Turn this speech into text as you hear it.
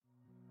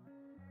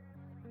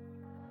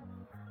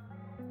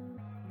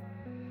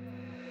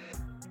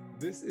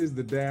This is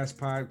the Dash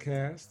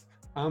Podcast.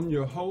 I'm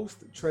your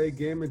host, Trey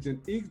Gamage,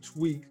 and each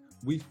week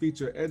we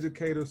feature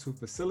educators who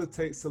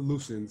facilitate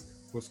solutions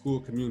for school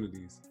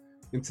communities.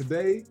 And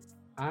today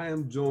I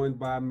am joined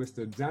by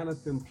Mr.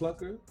 Jonathan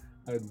Plucker,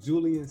 a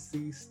Julian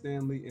C.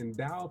 Stanley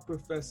Endowed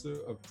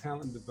Professor of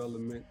Talent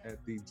Development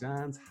at the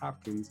Johns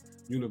Hopkins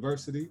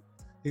University.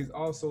 He's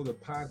also the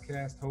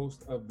podcast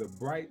host of the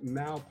Bright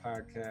Now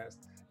podcast,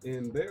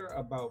 and they're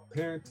about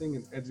parenting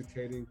and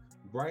educating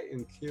bright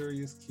and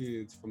curious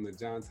kids from the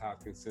Johns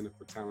Hopkins Center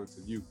for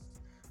Talented Youth.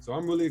 So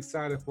I'm really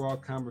excited for our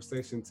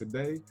conversation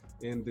today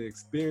and the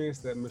experience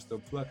that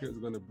Mr. Plucker is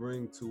going to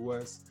bring to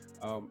us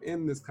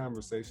in this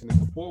conversation.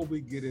 And before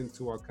we get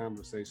into our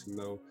conversation,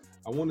 though,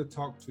 I want to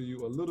talk to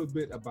you a little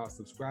bit about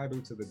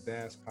subscribing to the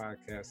Dash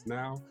Podcast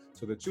now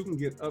so that you can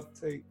get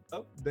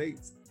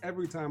updates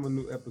every time a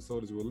new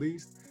episode is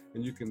released.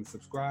 And you can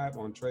subscribe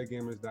on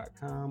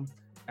TreyGamers.com,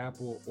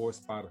 Apple, or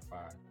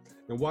Spotify.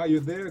 And while you're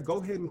there, go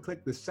ahead and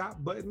click the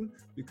shop button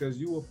because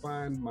you will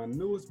find my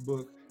newest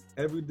book,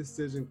 Every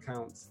Decision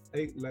Counts,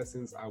 8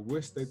 Lessons I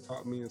Wish They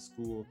Taught Me in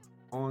School,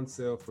 on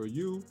sale for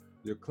you,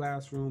 your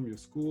classroom, your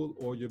school,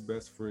 or your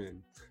best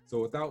friend.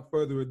 So without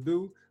further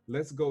ado,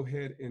 let's go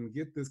ahead and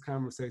get this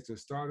conversation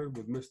started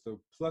with Mr.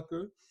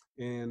 Plucker.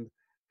 And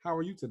how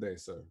are you today,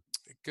 sir?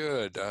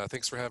 Good.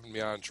 Thanks for having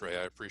me on, Trey.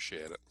 I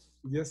appreciate it.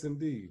 Yes,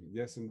 indeed.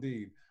 Yes,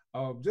 indeed.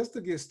 Just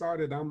to get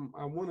started, I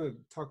want to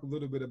talk a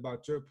little bit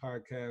about your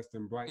podcast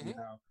and Bright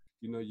Now.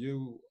 You know,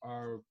 you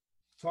are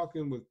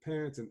talking with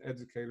parents and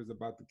educators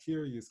about the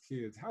curious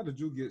kids. How did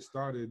you get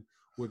started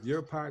with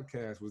your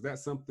podcast? Was that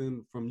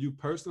something from you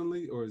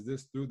personally, or is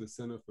this through the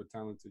Center for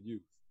Talented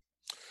Youth?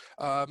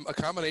 A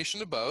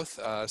combination of both.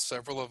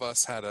 Several of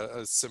us had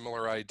a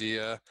similar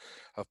idea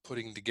of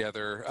putting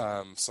together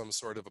some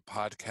sort of a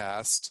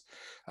podcast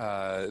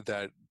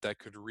that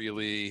could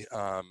really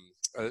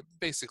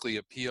basically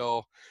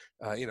appeal,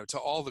 to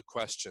all the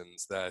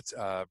questions that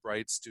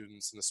bright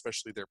students and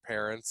especially their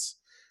parents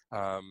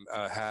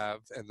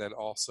have, and then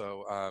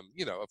also,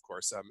 of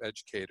course,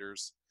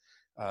 educators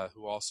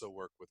who also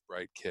work with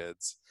bright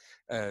kids.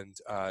 And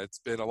it's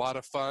been a lot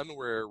of fun.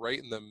 We're right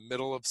in the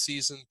middle of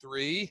season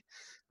 3.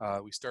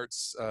 We start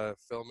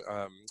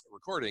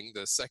recording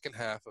the second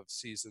half of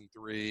season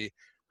 3,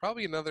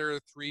 probably another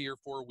 3 or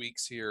 4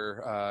 weeks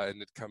here,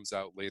 and it comes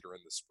out later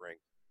in the spring.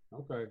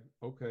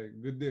 Okay,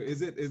 good deal.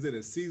 Is it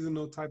a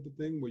seasonal type of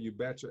thing where you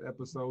batch your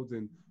episodes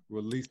and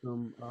release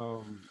them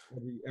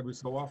every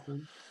so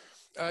often?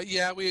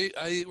 Yeah,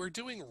 we're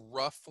doing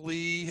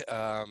roughly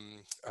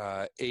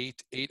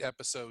 8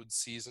 episode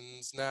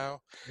seasons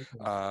now,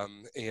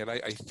 and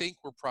I think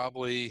we're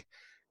probably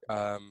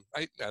I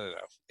don't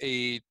know,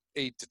 8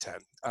 to 10,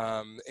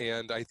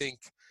 and I think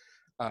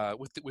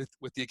with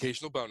the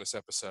occasional bonus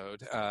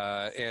episode,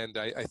 and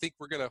I think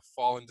we're going to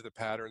fall into the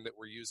pattern that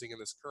we're using in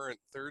this current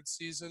 3rd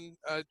season,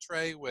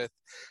 Trey, with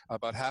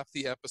about half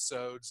the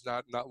episodes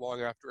not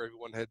long after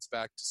everyone heads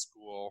back to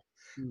school,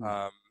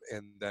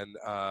 and then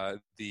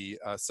the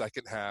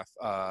second half,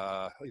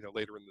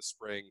 later in the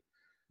spring.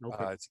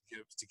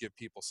 To give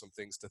people some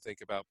things to think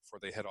about before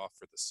they head off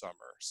for the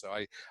summer. So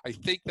I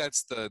think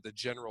that's the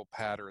general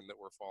pattern that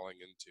we're falling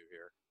into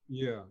here.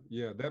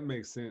 Yeah, that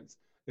makes sense.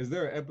 Is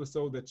there an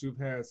episode that you've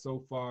had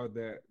so far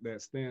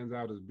that stands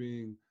out as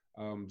being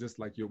just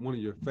like one of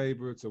your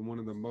favorites or one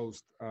of the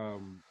most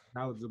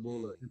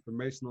knowledgeable or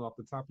informational off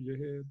the top of your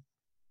head?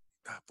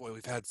 Boy,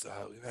 we've had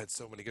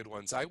so many good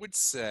ones. I would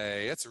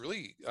say that's a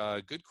really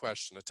good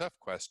question, a tough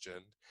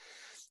question.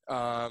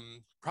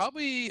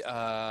 Probably.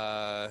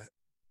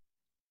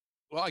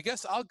 Well, I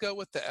guess I'll go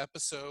with the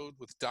episode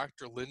with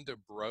Dr. Linda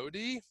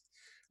Brody,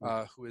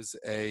 who is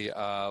a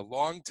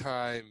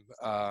longtime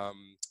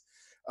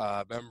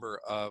member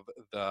of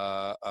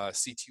the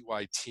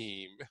CTY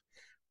team.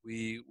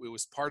 It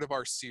was part of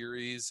our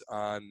series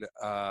on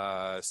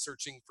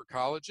searching for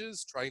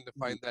colleges, trying to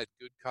find that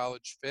good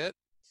college fit.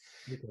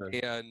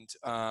 Okay. And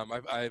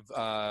I've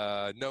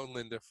known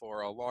Linda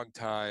for a long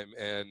time,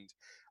 and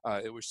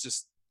it was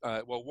just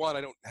one,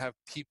 I don't have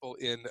people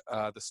in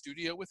the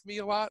studio with me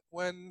a lot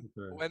when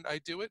I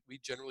do it. We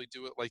generally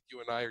do it like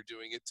you and I are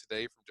doing it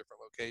today from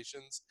different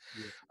locations.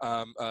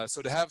 Yeah.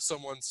 So to have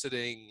someone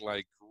sitting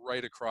like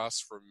right across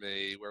from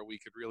me where we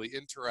could really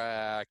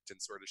interact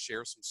and sort of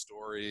share some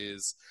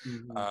stories,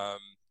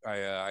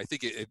 I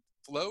think it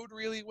flowed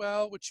really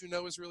well, which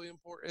is really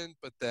important.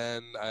 But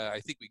then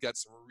I think we got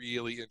some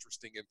really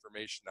interesting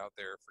information out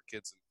there for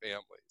kids and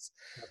families.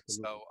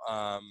 Absolutely.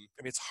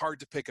 So it's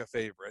hard to pick a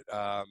favorite,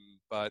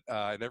 but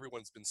and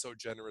everyone's been so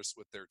generous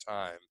with their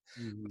time.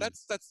 But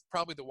that's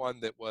probably the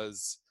one that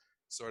was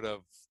sort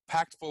of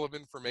packed full of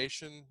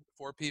information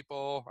for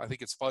people. I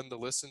think it's fun to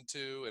listen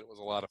to, and it was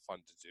a lot of fun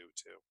to do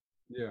too.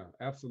 Yeah,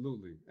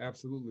 absolutely.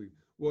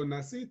 Well,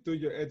 now see, through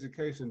your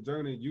education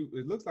journey,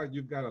 it looks like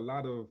you've got a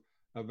lot of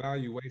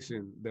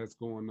evaluation that's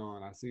going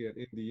on. I see at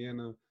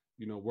Indiana,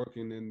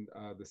 working in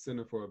the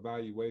Center for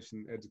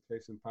Evaluation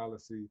Education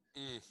Policy,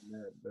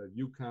 at the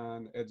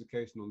UConn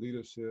Educational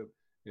Leadership,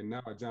 and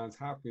now at Johns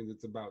Hopkins,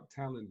 it's about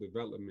talent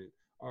development.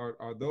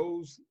 Are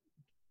those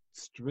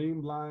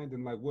streamlined,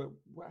 and like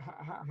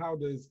how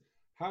does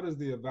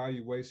the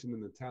evaluation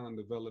and the talent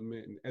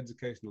development and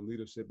educational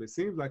leadership, it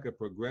seems like a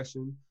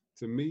progression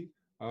to me,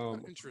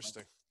 um,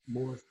 Interesting.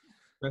 more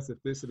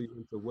specificity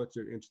into what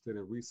you're interested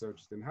in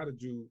researching. And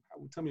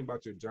tell me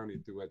about your journey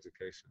through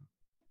education?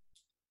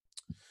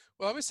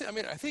 Well, I would say,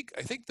 I think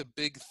the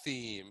big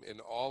theme in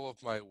all of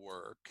my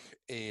work,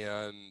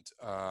 and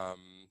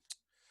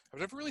I've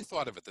never really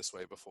thought of it this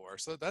way before.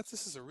 So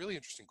this is a really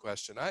interesting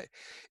question.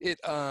 It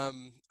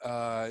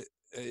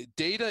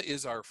Data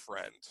is our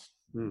friend.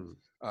 Hmm.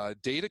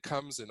 Data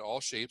comes in all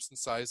shapes and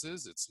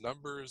sizes. It's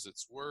numbers,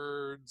 it's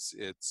words,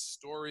 it's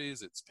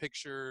stories, it's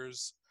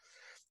pictures.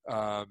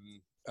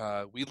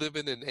 We live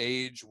in an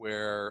age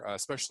where,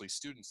 especially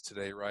students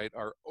today, right,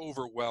 are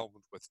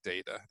overwhelmed with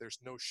data. There's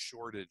no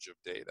shortage of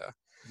data.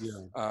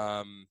 Yeah.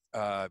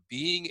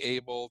 Being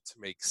able to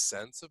make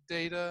sense of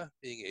data,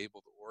 being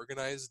able to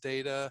organize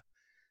data,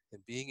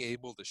 and being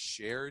able to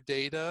share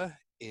data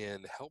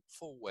in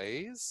helpful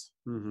ways,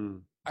 Mm-hmm.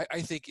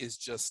 I think is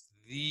just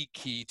the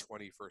key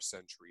 21st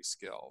century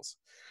skill.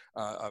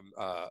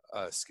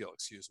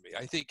 Excuse me.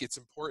 I think it's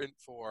important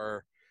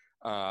for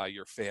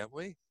your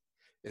family.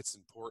 It's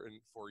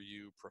important for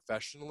you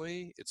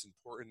professionally. It's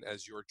important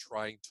as you're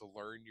trying to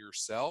learn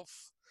yourself.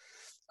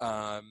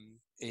 So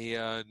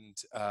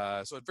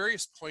at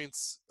various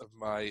points of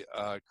my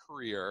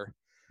career,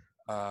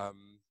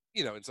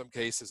 in some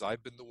cases,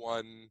 I've been the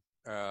one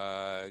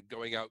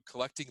going out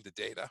collecting the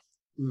data.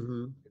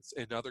 Mm-hmm.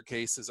 In other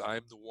cases,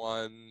 I'm the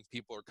one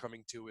people are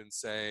coming to and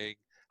saying,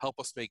 help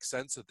us make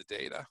sense of the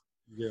data.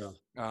 Yeah.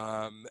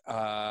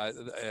 I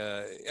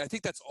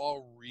think that's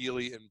all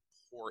really important.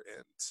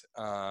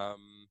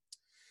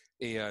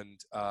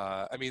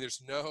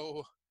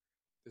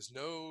 There's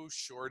no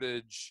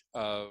shortage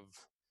of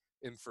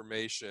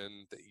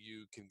information that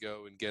you can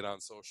go and get on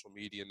social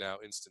media now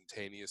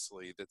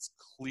instantaneously that's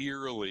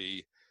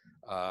clearly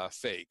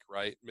fake,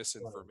 right? Right.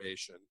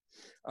 Misinformation.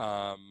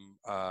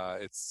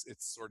 It's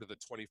sort of the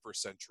 21st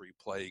century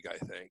plague, I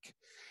think.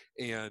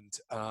 And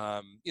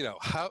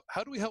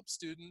how do we help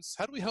students?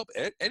 How do we help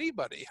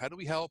anybody? How do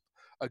we help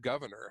a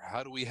governor?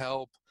 How do we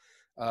help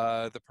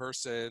the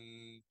person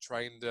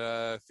trying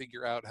to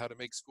figure out how to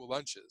make school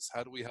lunches?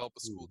 How do we help a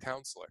school Mm.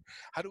 counselor?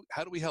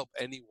 How do we help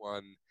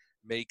anyone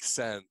make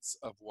sense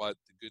of what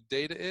the good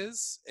data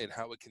is and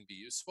how it can be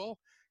useful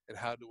and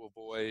how to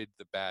avoid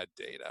the bad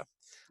data?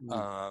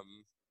 Mm.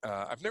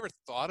 I've never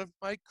thought of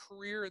my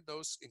career in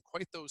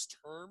quite those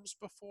terms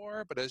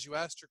before, but as you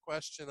asked your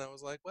question, I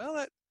was like, well,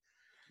 that's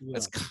Yeah.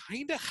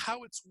 kind of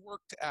how it's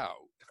worked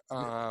out.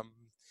 Yeah.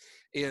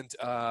 And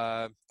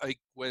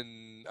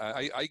when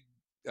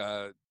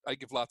I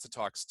give lots of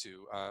talks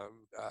to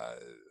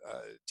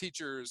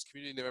teachers,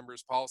 community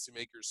members,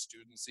 policymakers,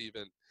 students,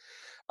 even.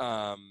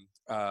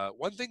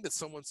 One thing that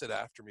someone said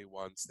after me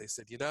once, they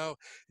said,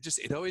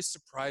 it always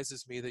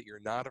surprises me that you're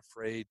not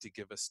afraid to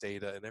give us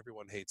data, and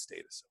everyone hates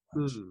data so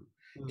much. Mm.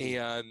 Mm.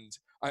 And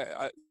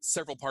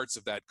several parts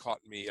of that caught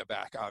me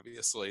aback,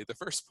 obviously. The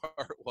first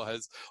part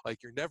was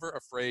like, you're never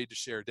afraid to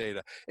share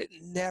data. It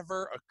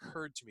never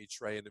occurred to me,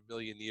 Trey, in a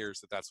million years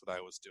that that's what I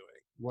was doing.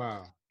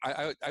 Wow.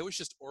 I was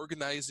just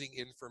organizing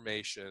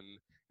information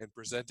and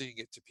presenting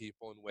it to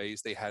people in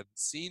ways they hadn't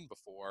seen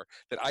before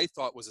that I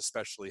thought was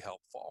especially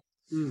helpful.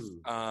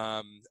 Mm.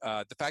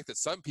 The fact that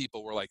some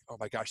people were like, oh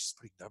my gosh, he's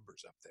putting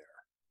numbers up there.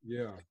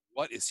 Yeah. Like,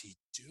 what is he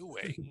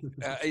doing?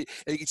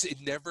 It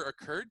never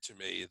occurred to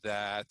me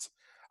that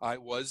I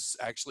was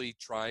actually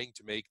trying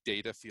to make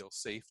data feel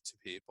safe to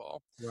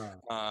people.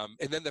 Wow.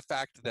 And then the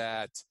fact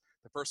that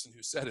the person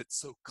who said it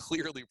so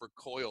clearly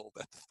recoiled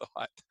at the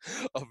thought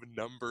of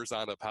numbers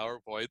on a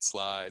PowerPoint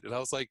slide. And I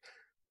was like,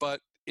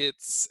 but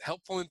it's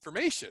helpful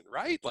information,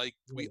 right? Like,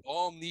 we Yeah.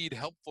 all need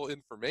helpful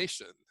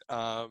information.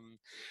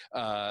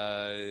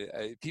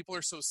 People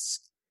are so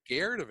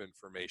scared of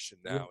information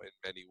Yeah. now in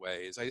many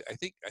ways. I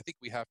think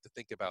we have to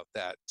think about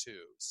that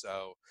too.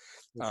 So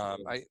For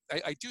sure.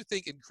 I do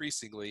think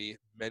increasingly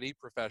many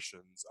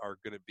professions are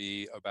going to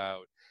be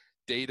about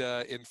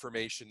data,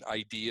 information,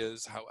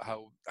 ideas,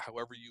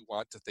 however you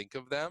want to think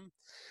of them,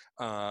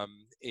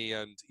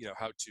 and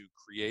how to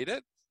create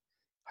it,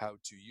 how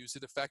to use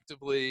it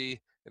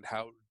effectively, and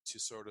how to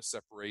sort of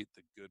separate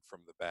the good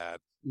from the bad.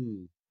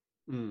 Mm.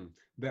 Mm.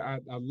 That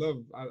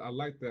I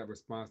like that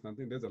response, and I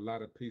think there's a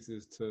lot of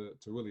pieces to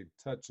really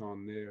touch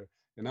on there.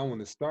 And I want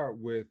to start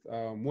with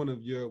one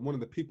of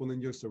the people in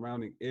your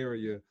surrounding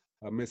area,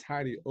 Miss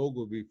Heidi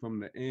Ogilvy from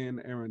the Anne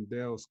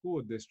Arundel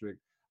School District.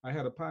 I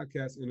had a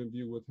podcast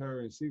interview with her,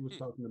 and she was Hmm.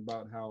 talking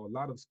about how a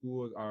lot of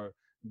schools are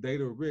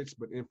data rich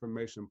but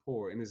information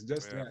poor. And it's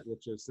just Yeah. that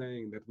what you're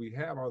saying, that we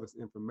have all this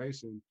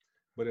information,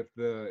 but if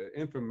the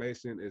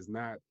information is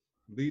not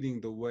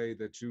leading the way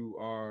that you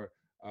are,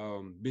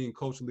 being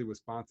culturally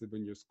responsive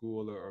in your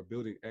school, or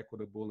building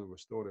equitable and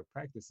restorative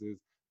practices,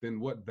 then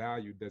what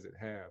value does it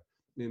have?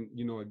 And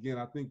again,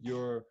 I think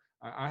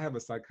I have a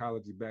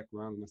psychology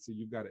background, and I see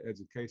you've got an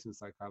education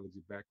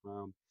psychology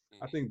background.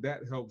 I Hmm. think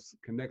that helps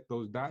connect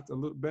those dots a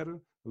little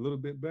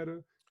bit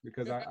better.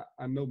 because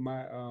I know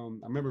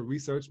I remember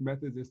research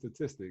methods and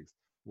statistics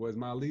was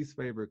my least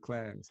favorite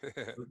class,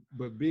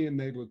 but being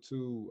able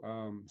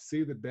to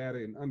see the data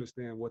and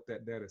understand what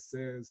that data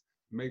says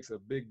makes a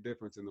big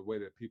difference in the way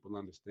that people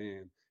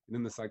understand. And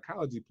then the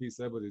psychology piece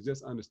of it is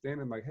just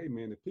understanding, like, hey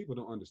man, if people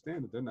don't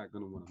understand it, they're not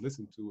going to want to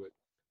listen to it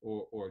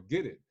or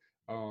get it.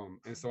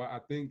 And so I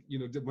think, you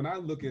know, when I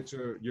look at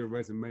your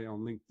resume on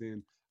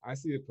LinkedIn, I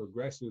see a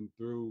progression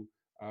through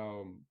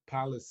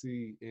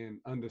policy and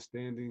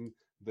understanding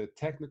the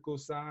technical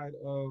side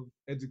of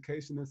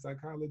education and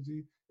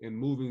psychology, and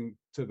moving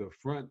to the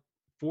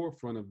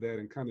forefront of that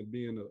and kind of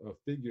being a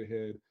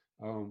figurehead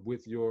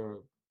with your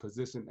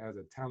position as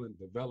a talent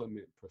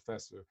development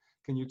professor.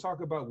 Can you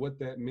talk about what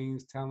that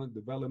means, talent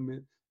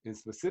development, and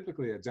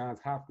specifically at Johns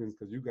Hopkins,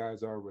 because you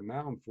guys are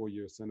renowned for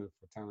your Center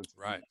for Talented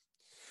Right.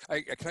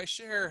 Youth? Can I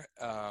share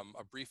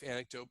a brief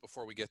anecdote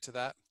before we get to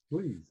that?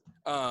 Please.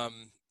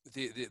 Um,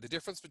 the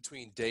difference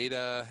between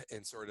data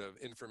and sort of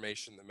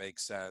information that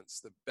makes sense.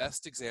 The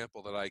best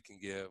example that I can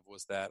give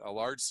was that a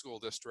large school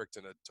district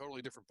in a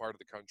totally different part of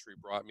the country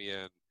brought me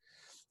in,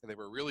 and they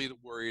were really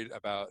worried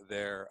about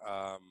their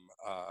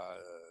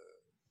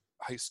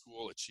high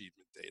school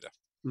achievement data.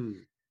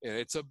 Mm. And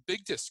it's a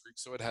big district,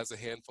 so it has a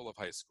handful of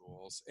high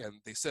schools, and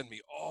they send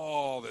me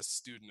all this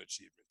student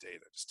achievement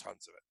data, just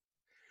tons of it.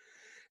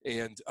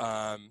 And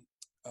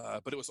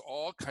but it was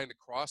all kind of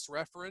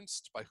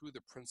cross-referenced by who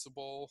the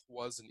principal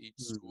was in each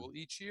Mm. school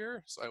each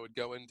year. So I would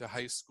go into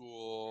high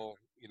school,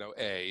 you know,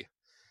 A,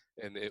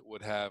 and it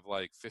would have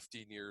like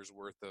 15 years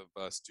worth of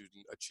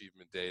student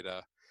achievement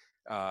data.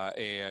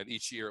 And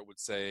each year it would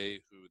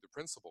say who the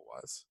principal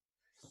was.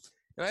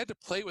 And I had to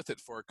play with it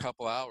for a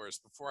couple hours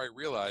before I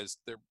realized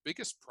their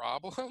biggest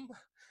problem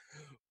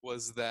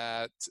was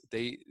that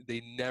they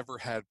never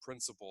had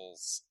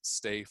principals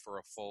stay for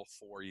a full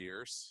 4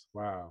 years.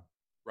 Wow.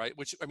 Right?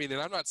 Which, I mean,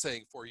 and I'm not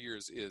saying 4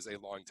 years is a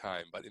long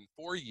time, but in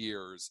 4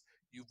 years,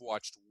 you've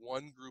watched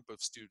one group of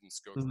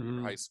students go through your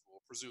Mm-hmm. high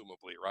school,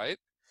 presumably, right?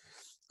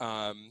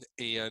 And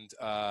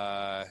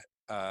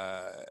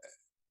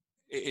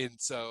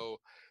so,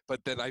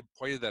 but then I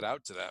pointed that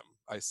out to them.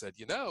 I said,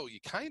 you know, you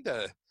kind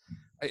of,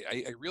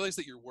 I realize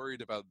that you're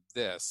worried about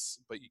this,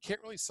 but you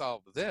can't really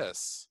solve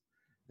this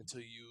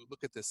until you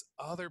look at this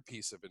other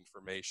piece of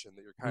information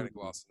that you're kind of Mm.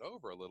 glossing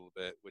over a little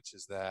bit, which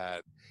is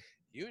that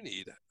you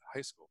need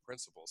high school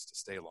principals to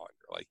stay longer.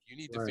 Like you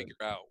need to Right.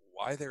 figure out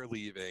why they're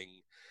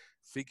leaving,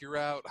 figure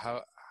out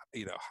how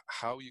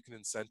you can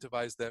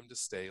incentivize them to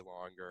stay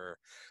longer,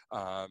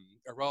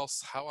 or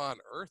else how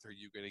on earth are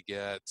you going to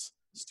get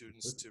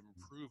students to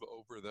improve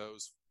over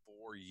those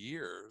 4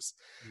 years?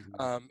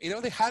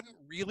 Mm-hmm. They hadn't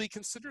really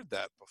considered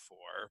that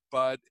before,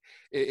 but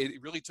it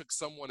really took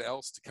someone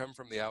else to come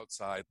from the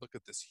outside, look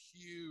at this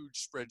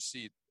huge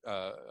spreadsheet.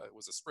 It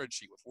was a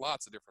spreadsheet with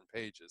lots of different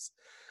pages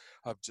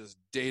of just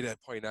data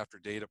point after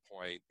data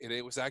point. And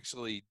it was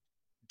actually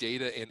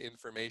data and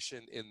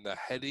information in the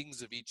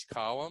headings of each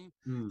column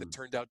that Mm.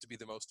 turned out to be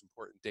the most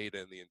important data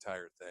in the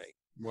entire thing.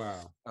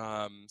 Wow.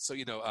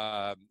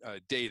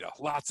 Data,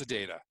 lots of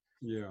data.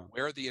 Yeah.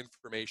 Where are the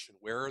information?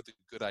 Where are the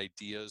good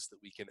ideas that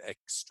we can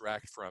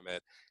extract from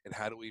it? And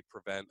how do we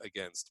prevent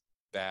against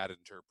bad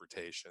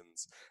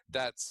interpretations?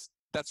 That's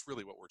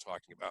really what we're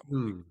talking about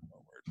moving Mm.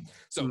 forward.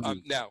 So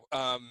Mm.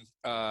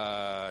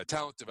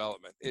 talent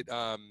development.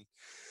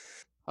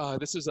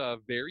 This is a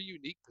very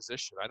unique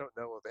position. I don't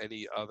know of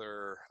any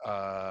other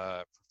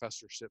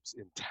professorships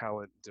in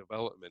talent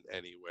development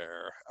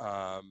anywhere.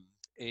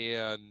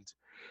 And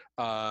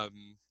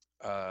um,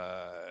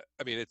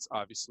 I mean, it's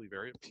obviously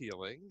very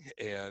appealing,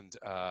 and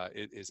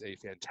it is a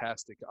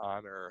fantastic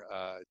honor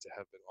to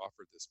have been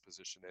offered this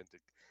position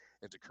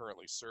and to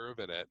currently serve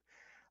in it.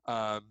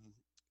 Um,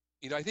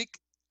 I think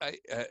I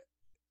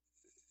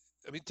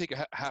let me take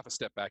half a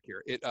step back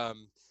here.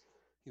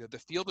 The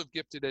field of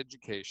gifted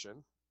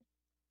education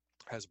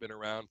has been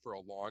around for a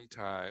long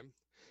time.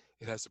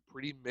 It has a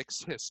pretty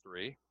mixed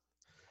history.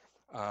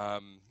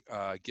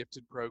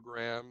 Gifted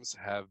programs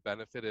have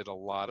benefited a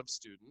lot of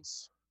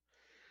students,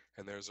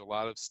 and there's a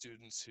lot of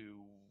students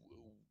who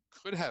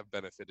could have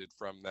benefited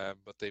from them,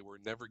 but they were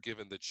never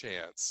given the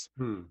chance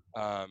Mm.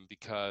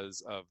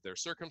 because of their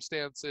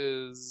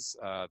circumstances.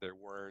 There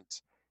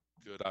weren't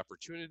good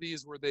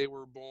opportunities where they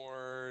were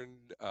born,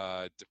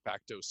 de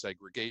facto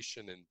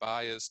segregation and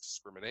bias,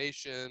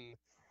 discrimination.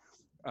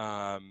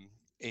 Um,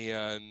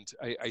 and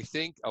I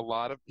think a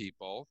lot of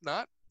people,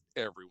 not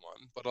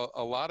everyone, but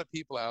a lot of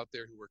people out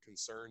there who are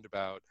concerned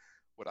about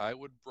what I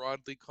would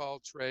broadly call,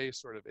 Trey,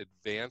 sort of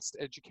advanced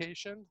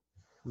education,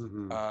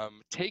 Mm-hmm.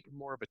 take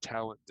more of a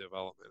talent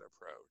development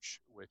approach,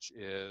 which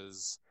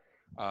is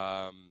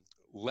um,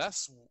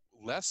 less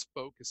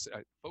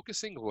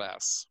focusing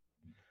less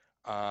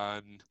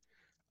on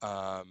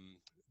um,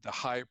 the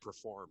high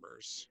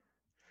performers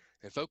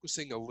and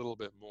focusing a little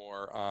bit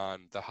more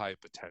on the high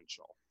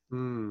potential.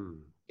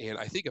 Mm. And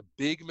I think a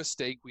big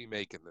mistake we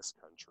make in this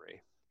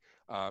country,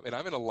 and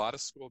I'm in a lot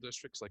of school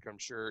districts, like I'm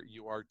sure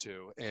you are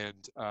too,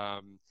 and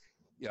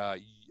yeah,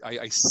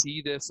 I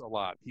see this a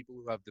lot. People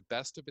who have the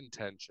best of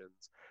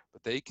intentions,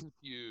 but they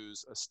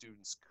confuse a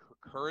student's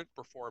current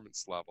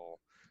performance level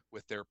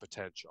with their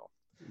potential.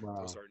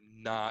 Those Wow. are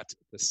not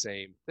the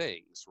same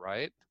things,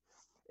 right?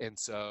 And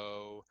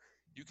so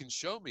you can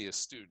show me a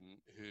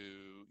student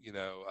who,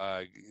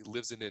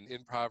 lives in an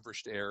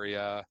impoverished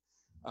area,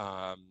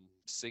 um,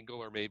 single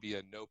or maybe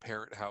a no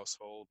parent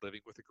household,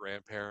 living with a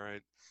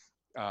grandparent.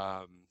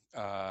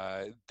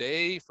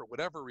 They, for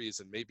whatever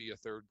reason, maybe a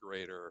third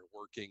grader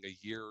working a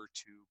year or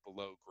two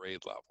below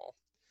grade level.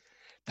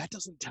 That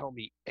doesn't tell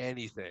me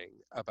anything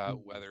about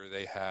Mhm. whether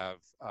they have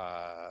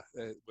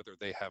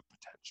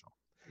potential.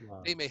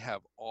 Wow. They may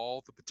have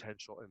all the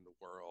potential in the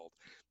world.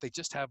 They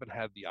just haven't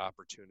had the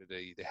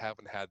opportunity. They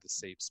haven't had the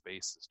safe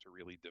spaces to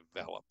really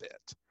develop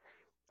it.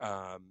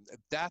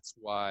 That's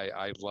why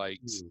I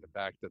liked Mm. the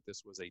fact that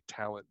this was a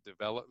talent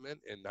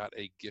development and not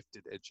a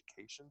gifted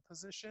education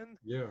position.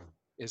 Yeah.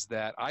 Is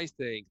that I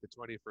think the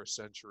 21st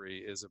century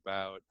is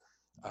about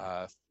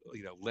uh,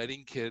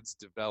 letting kids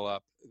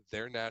develop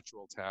their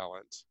natural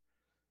talent,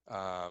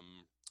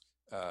 um,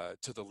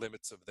 to the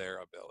limits of their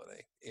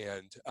ability,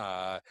 and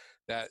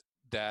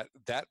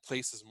that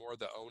places more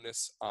the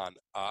onus on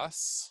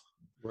us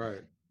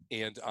Right.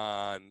 and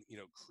on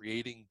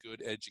creating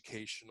good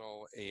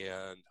educational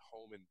and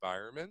home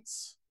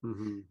environments.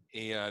 Mm-hmm.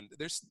 And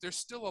there's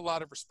still a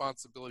lot of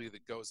responsibility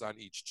that goes on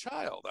each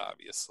child,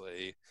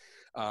 obviously,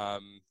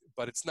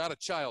 but it's not a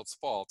child's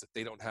fault if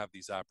they don't have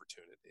these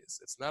opportunities.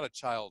 It's not a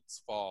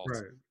child's fault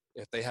Right.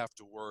 if they have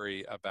to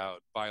worry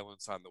about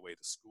violence on the way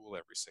to school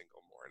every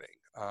single morning.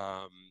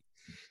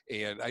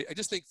 And I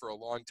just think for a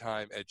long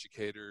time,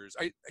 educators,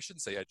 I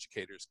shouldn't say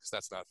educators because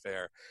that's not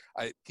fair.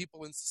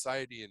 People in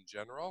society in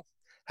general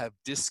have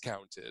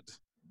discounted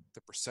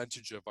the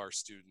percentage of our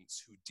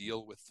students who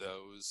deal with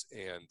those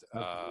and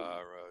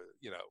Absolutely.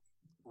 you know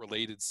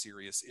related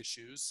serious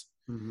issues.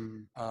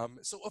 Mm-hmm.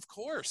 So of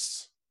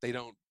course they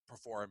don't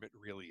perform at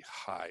really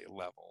high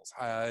levels.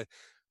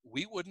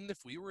 We wouldn't if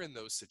we were in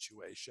those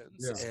situations,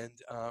 Yeah.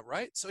 and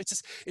right. So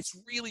it's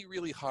really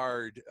really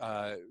hard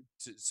to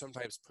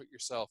sometimes put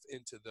yourself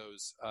into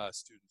those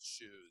students'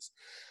 shoes.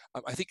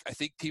 I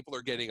think people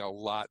are getting a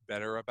lot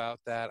better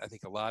about that. I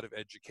think a lot of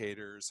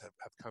educators have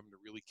come to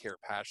really care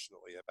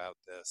passionately about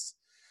this.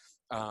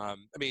 I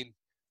mean,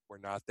 we're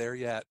not there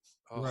yet.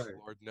 Oh, Right.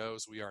 Lord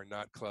knows we are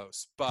not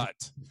close. But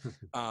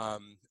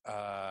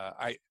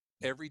I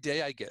every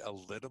day I get a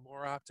little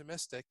more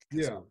optimistic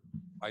because Yeah.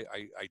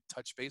 I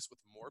touch base with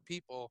more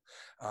people.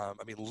 I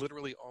mean,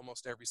 literally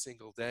almost every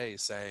single day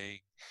saying,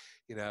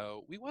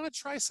 we want to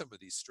try some of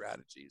these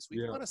strategies.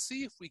 We Yeah. want to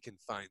see if we can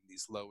find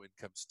these low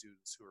income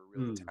students who are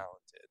really Mm.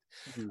 talented.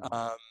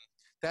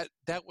 Mm.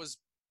 That was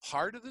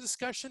part of the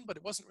discussion, but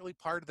it wasn't really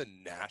part of the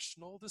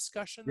national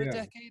discussion a Yeah.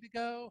 decade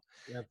ago.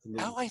 Absolutely.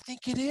 Now I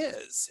think it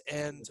is,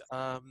 and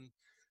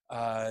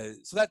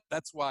so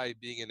that's why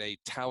being in a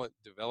talent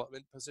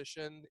development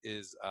position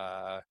is.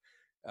 I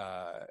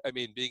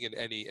mean, being in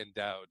any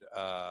endowed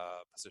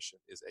position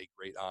is a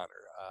great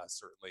honor,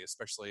 certainly,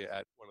 especially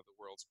at one of the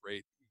world's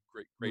great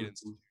Mm-hmm.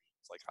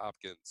 institutions like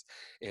Hopkins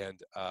and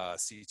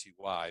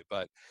CTY.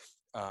 But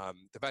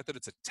the fact that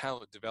it's a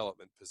talent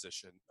development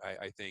position,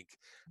 I think,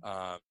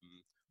 um,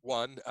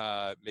 one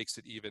makes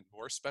it even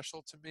more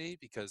special to me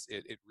because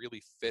it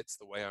really fits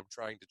the way I'm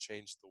trying to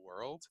change the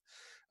world,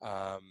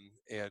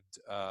 and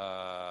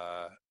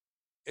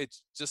it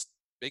just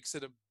makes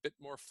it a bit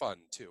more fun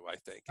too. I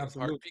think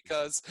Absolutely.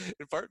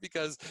 in part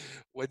because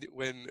when you're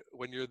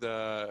when you're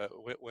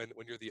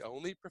the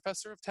only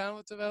professor of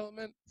talent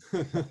development,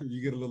 You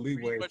get a little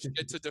pretty leeway. much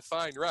get to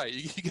define, right.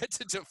 You get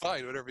to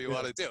define whatever you Yeah.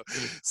 want to do.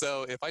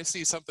 So if I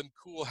see something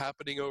cool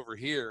happening over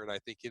here and I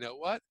think, you know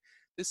what,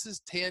 this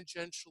is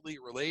tangentially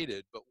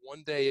related, but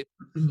one day it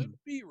could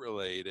be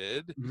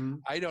related, Mm-hmm.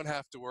 I don't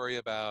have to worry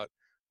about,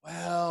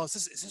 well, is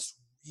this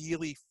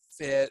really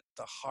fit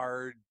the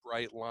hard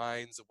bright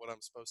lines of what I'm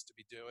supposed to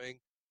be doing?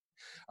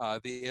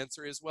 The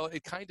answer is, well,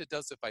 it kind of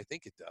does if I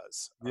think it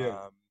does.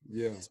 Yeah.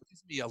 Yeah. So it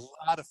gives me a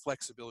lot of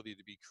flexibility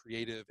to be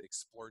creative,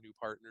 explore new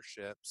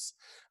partnerships,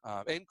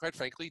 and quite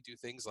frankly, do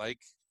things like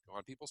go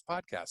on people's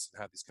podcasts and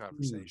have these Mm.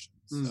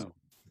 conversations. So, Mm.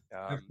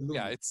 yeah,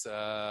 Absolutely. it's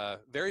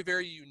very,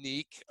 very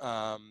unique.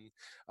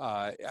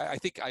 I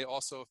think I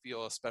also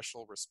feel a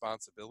special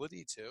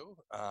responsibility too.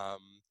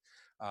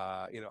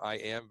 I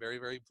am very,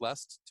 very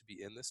blessed to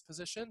be in this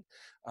position.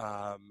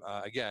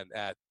 Again,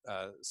 at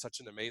such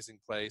an amazing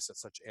place, at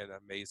such an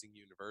amazing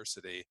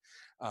university.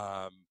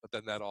 But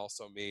then that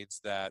also means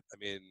that, I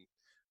mean,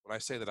 when I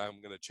say that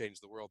I'm going to change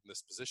the world in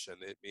this position,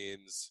 it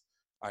means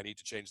I need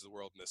to change the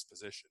world in this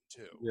position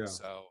too. Yeah.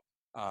 So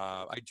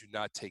I do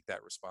not take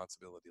that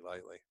responsibility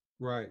lightly.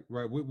 Right,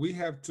 right. We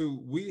have to,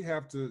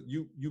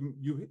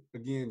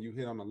 again, you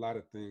hit on a lot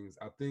of things.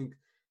 I think,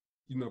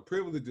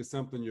 privilege is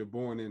something you're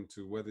born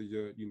into, whether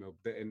you're,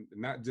 and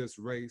not just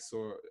race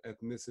or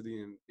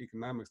ethnicity and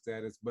economic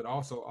status, but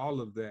also all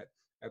of that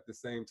at the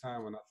same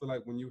time. And I feel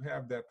like when you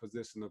have that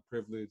position of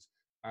privilege,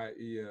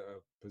 i.e.,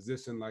 a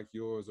position like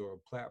yours or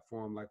a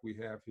platform like we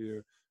have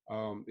here,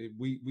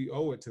 we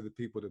owe it to the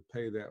people to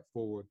pay that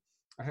forward.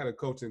 I had a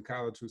coach in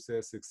college who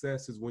said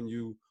success is when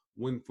you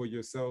win for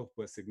yourself,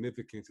 but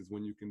significance is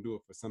when you can do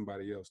it for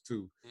somebody else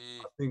too.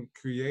 Mm, I think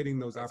creating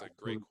those that's a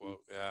great opportunities. quote.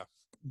 Yeah.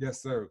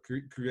 Yes, sir.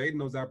 Creating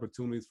those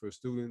opportunities for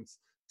students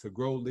to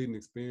grow, lead, and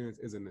experience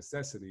is a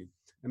necessity.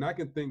 And I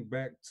can think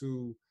back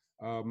to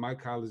my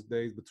college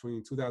days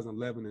between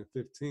 2011 and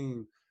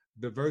 15.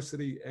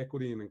 Diversity,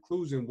 equity, and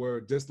inclusion were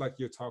just like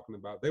you're talking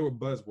about. They were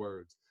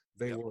buzzwords.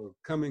 They Yep. were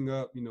coming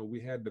up. You know, we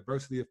had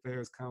diversity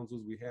affairs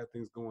councils, we had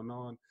things going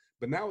on,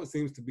 but now it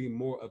seems to be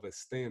more of a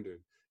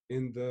standard.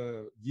 In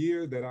the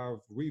year that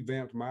I've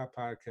revamped my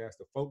podcast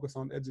to focus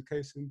on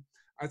education,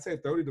 I'd say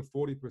 30 to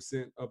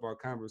 40% of our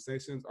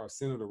conversations are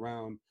centered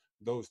around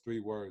those three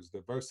words: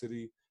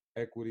 diversity,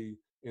 equity,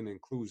 and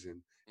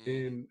inclusion.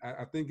 Mm, And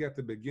I think at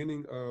the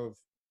beginning of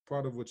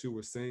part of what you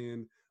were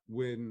saying,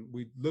 when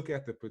we look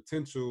at the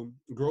potential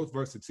growth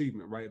versus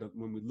achievement, right?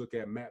 When we look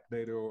at map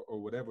data or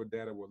whatever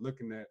data we're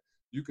looking at,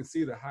 you can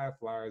see the high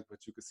flyers,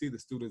 but you can see the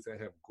students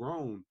that have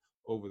grown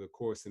over the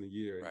course in a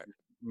year. And right.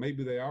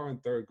 maybe they are in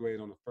third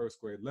grade on the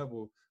first grade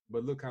level,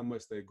 but look how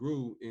much they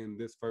grew in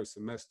this first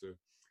semester.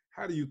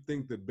 How do you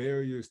think the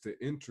barriers to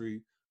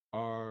entry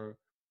are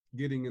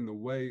getting in the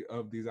way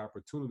of these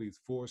opportunities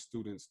for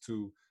students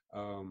to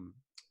um,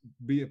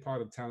 be a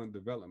part of talent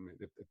development,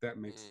 if that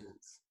makes Mm.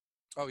 sense?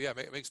 Oh yeah,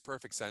 it makes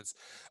perfect sense.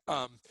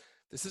 Um,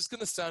 this is going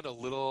to sound a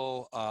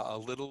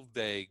little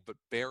vague, but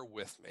bear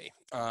with me.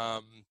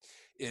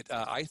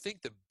 I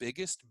think the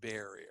biggest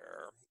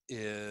barrier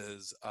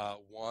is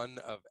one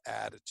of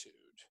attitude,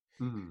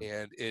 Mm,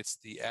 and it's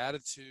the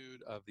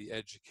attitude of the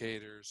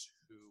educators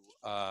who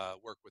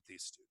work with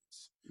these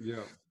students.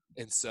 yeah.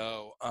 And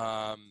so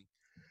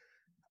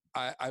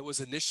I was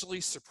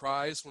initially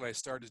surprised when I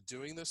started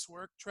doing this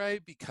work, Trey,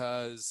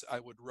 because I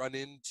would run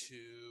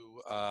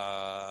into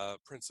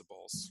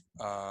principals.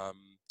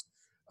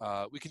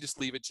 We can just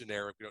leave it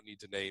generic. We don't need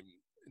to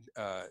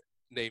uh,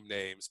 name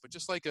names, but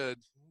just like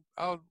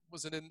I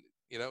was in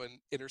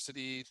inner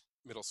city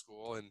middle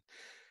school and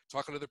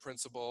talking to the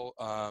principal,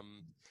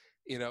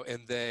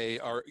 and they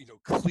are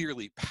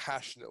clearly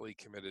passionately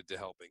committed to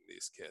helping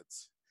these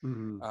kids.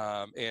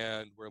 Mm-hmm.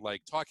 And we're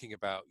like talking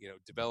about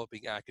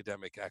developing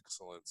academic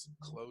excellence,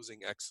 closing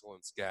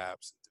excellence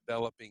gaps,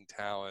 developing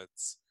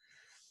talents.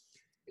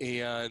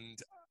 And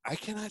I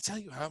cannot tell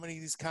you how many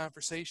of these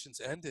conversations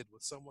ended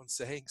with someone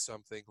saying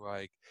something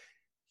like,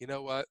 you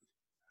know what,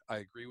 I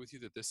agree with you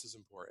that this is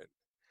important,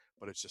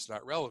 but it's just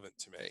not relevant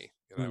to me.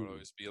 And I would Mm,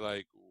 always be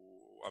like,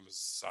 I'm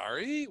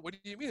sorry, what do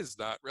you mean it's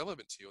not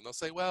relevant to you? And they'll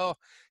say, well,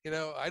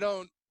 I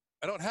don't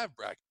have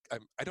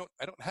I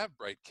don't have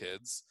bright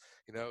kids.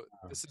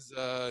 This is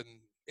an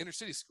inner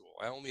city school.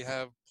 I only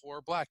have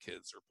poor black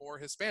kids or poor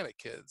Hispanic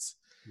kids.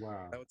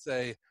 wow. I would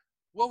say,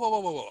 whoa, whoa, whoa,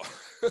 whoa,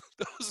 whoa.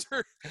 Those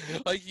are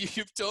like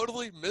you've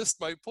totally missed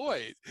my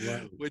point,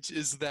 Right. which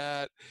is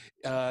that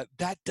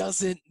that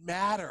doesn't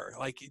matter.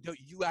 Like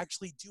you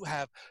actually do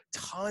have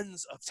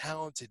tons of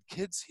talented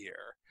kids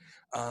here.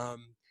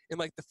 And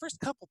like the first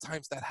couple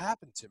times that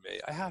happened to me,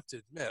 I have to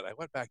admit, I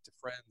went back to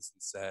friends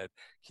and said,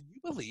 "Can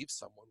you believe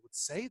someone would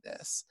say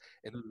this?"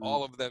 And Mm-hmm.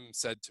 all of them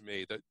said to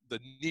me that the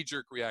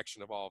knee-jerk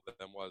reaction of all of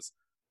them was,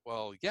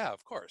 "Well, yeah,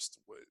 of course.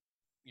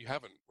 You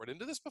haven't run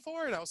into this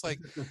before?" And I was like,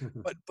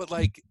 but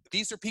like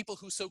these are people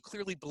who so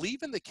clearly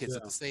believe in the kids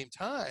at Yeah. the same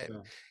time.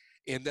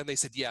 Yeah. And then they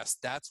said, yes,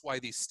 that's why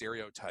these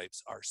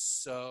stereotypes are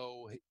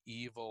so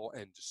evil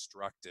and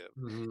destructive,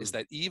 is Mm-hmm.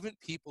 that even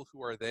people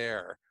who are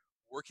there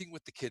working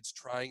with the kids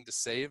trying to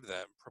save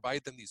them,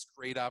 provide them these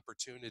great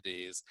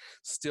opportunities,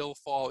 still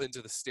fall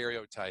into the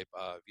stereotype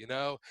of,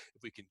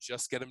 if we can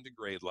just get them to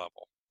grade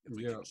level, if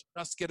we can Yeah.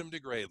 just get them to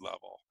grade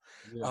level.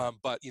 Yeah.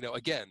 But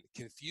again,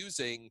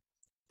 confusing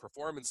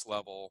performance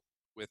level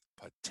with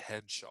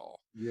potential.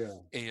 Yeah.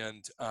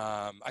 And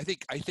I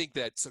think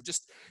that, so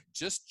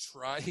just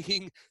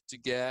trying to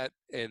get,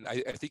 and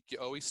I think you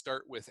always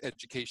start with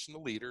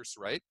educational leaders,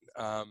 right?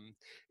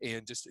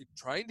 And just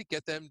trying to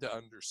get them to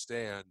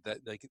understand that,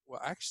 like,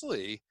 well,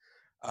 actually,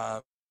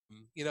 um,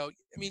 I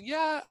mean,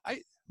 yeah,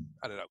 I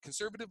don't know,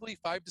 conservatively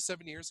 5 to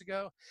 7 years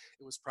ago,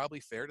 it was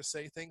probably fair to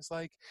say things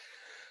like,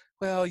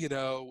 well,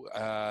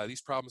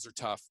 these problems are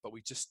tough, but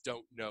we just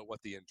don't know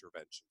what the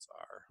interventions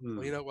are.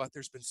 Well, you Mm, know what?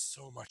 There's been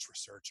so much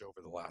research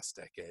over the last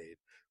decade.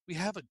 We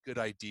have a good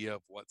idea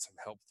of what some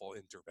helpful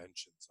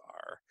interventions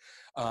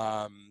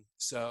are.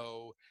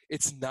 So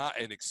it's not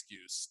an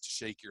excuse to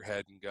shake your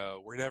head and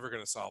go, we're never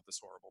going to solve this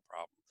horrible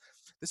problem.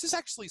 This is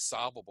actually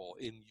solvable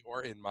in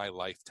my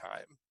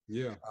lifetime.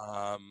 yeah.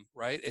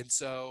 Right? And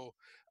so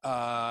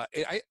I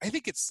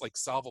think it's like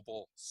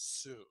solvable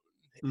soon.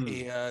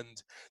 Mm,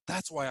 And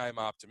that's why I'm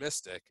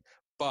optimistic.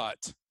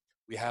 But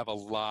we have a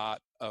lot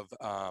of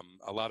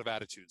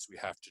attitudes we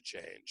have to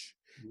change,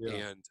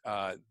 yeah.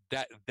 and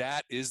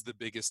that is the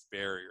biggest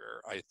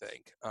barrier, I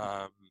think.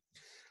 I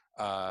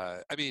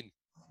mean,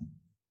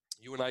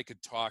 you and I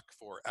could talk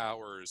for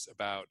hours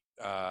about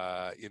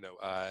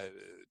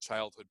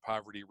childhood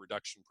poverty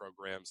reduction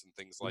programs and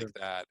things Yeah. like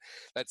that.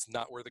 That's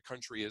not where the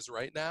country is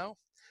right now.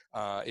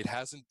 It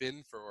hasn't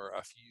been for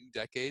a few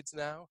decades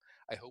now.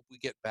 I hope we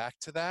get back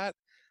to that.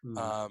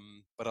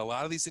 Mm, But a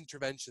lot of these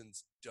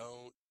interventions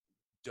don't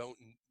don't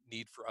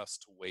need for us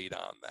to wait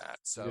on that.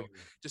 Yeah. So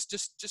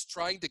just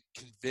trying to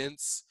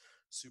convince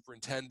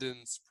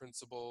superintendents,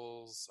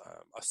 principals,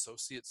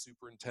 associate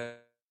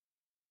superintendents,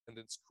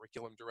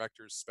 curriculum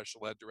directors,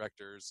 special ed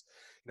directors,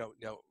 no,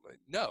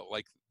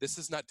 like this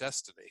is not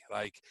destiny.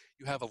 Like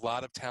you have a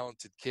lot of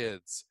talented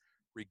kids,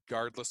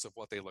 regardless of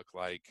what they look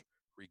like,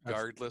 Absolutely.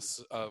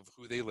 regardless of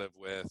who they live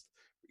with,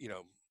 you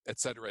know, et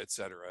cetera, et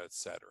cetera, et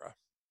cetera.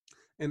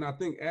 And I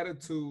think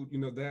attitude,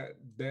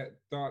 that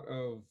thought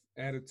of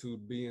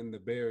attitude being the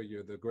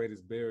barrier, the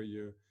greatest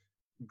barrier,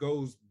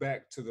 goes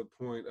back to the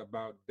point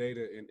about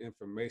data and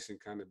information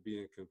kind of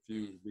being Mm,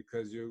 confused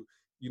because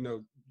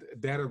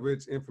data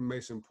rich,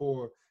 information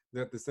poor.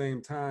 That at the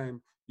same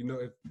time,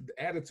 if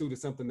the attitude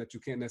is something that you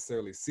can't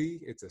necessarily see,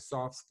 it's a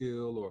soft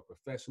skill or a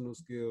professional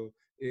skill.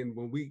 And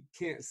when we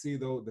can't see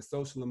those, the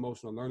social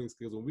emotional learning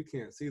skills, when we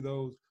can't see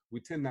those, we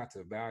tend not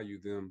to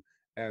value them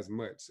as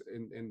much.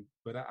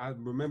 But I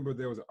remember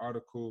there was an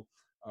article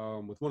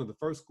with one of the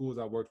first schools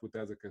I worked with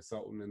as a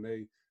consultant, and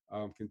they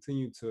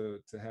continue to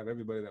have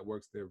everybody that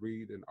works there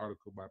read an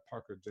article by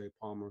Parker J.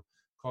 Palmer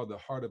called "The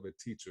Heart of a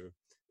Teacher."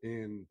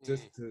 And mm,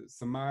 just to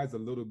surmise a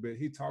little bit,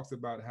 he talks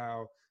about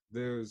how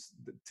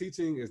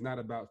teaching is not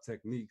about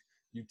technique.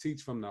 You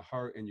teach from the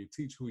heart, and you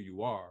teach who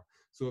you are.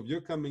 So if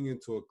you're coming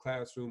into a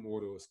classroom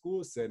or to a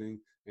school setting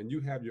and you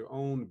have your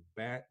own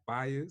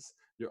bias,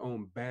 your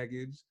own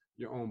baggage,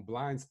 your own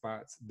blind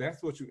spots,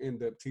 that's what you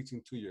end up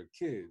teaching to your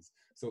kids.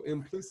 So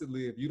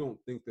implicitly, if you don't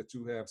think that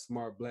you have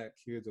smart Black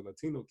kids or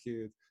Latino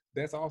kids,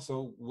 that's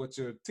also what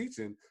you're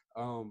teaching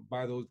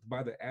by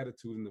the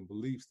attitude and the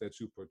beliefs that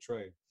you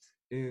portray.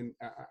 And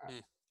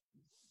mm.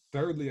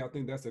 thirdly, I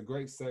think that's a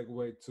great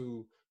segue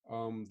to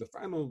the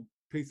final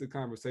piece of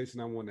conversation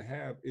I want to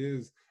have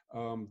is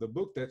the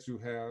book that you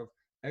have,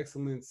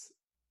 Excellence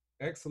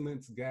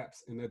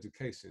Gaps in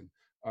Education.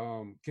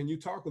 Can you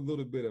talk a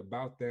little bit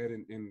about that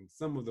and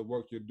some of the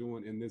work you're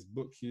doing in this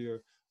book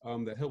here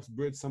that helps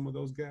bridge some of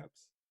those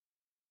gaps?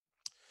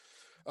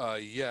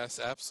 Yes,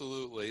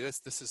 absolutely.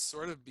 This has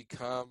sort of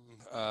become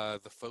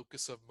the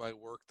focus of my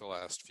work the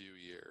last few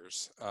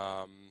years,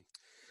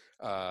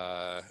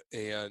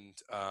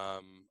 and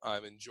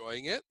I'm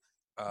enjoying it.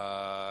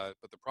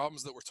 But the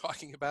problems that we're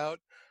talking about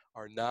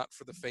are not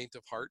for the faint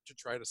of heart to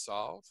try to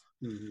solve.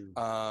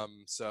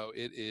 Mm-hmm. So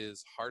it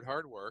is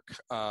hard work.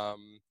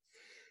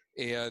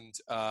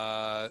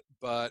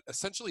 But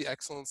essentially,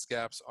 excellence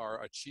gaps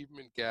are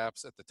achievement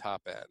gaps at the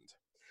top end.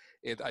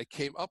 And I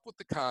came up with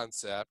the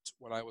concept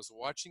when I was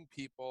watching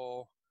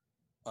people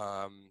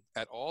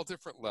at all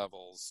different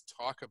levels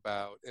talk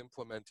about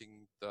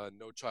implementing the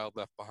No Child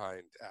Left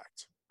Behind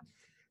Act.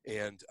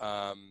 And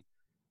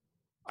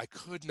I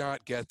could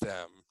not get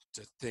them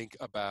to think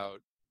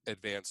about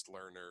advanced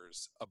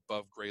learners,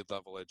 above grade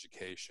level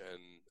education.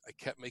 I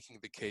kept making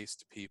the case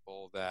to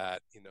people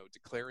that,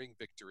 declaring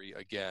victory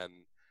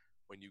again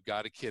when you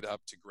got a kid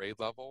up to grade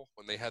level,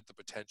 when they had the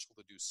potential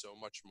to do so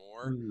much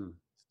more, Mm-hmm.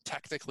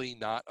 technically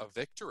not a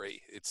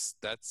victory.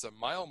 That's a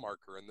mile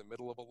marker in the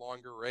middle of a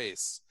longer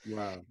race.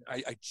 Wow.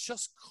 I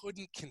just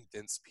couldn't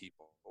convince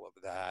people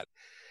of that.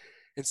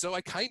 And so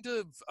I kind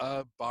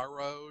of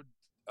borrowed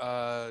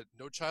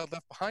No Child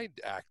Left Behind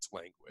Act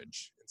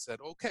language and said,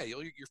 okay,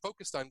 you're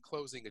focused on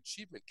closing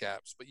achievement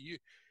gaps, but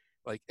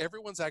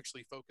everyone's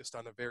actually focused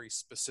on a very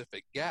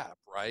specific gap,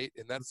 right?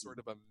 And that's sort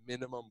of a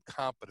minimum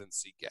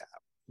competency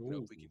gap.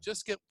 Ooh. If we can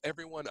just get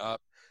everyone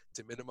up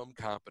to minimum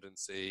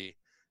competency,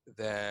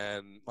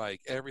 then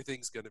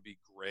everything's going to be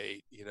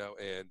great,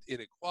 and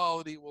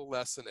inequality will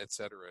lessen, et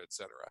cetera, et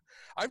cetera.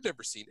 I've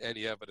never seen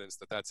any evidence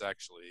that that's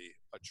actually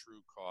a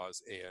true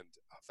cause and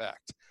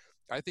effect.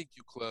 I think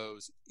you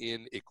close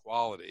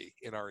inequality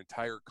and our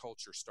entire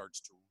culture starts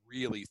to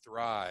really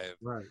thrive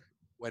Right.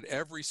 when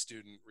every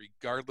student,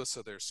 regardless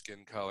of their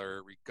skin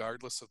color,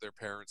 regardless of their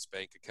parents'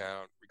 bank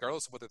account,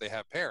 regardless of whether they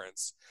have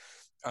parents,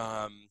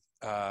 um,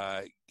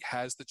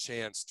 has the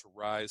chance to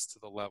rise to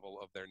the level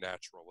of their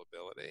natural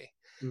ability.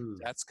 Mm.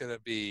 That's going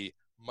to be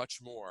much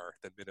more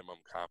than minimum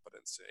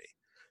competency.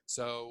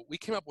 So we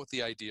came up with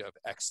the idea of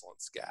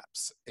excellence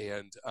gaps,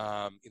 and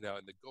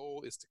the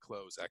goal is to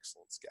close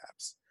excellence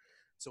gaps.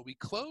 So we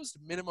closed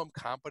minimum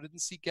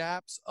competency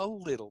gaps a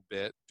little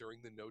bit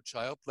during the No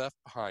Child Left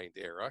Behind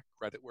era,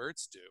 credit where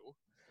it's due,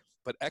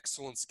 but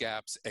excellence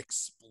gaps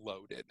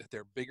exploded.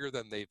 They're bigger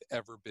than they've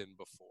ever been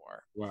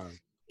before. Wow.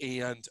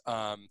 And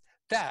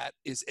that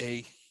is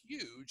a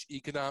huge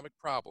economic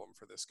problem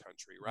for this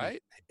country, Mm.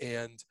 right?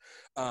 And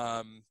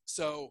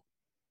so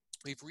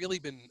we've really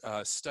been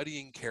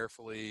studying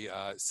carefully.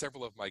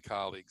 Several of my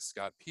colleagues,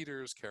 Scott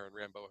Peters, Karen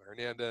Rambo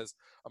Hernandez,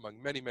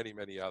 among many, many,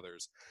 many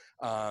others,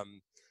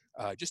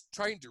 just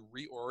trying to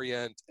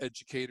reorient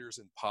educators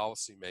and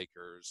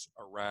policymakers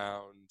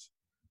around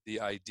the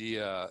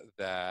idea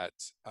that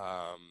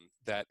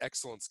that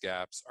excellence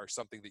gaps are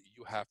something that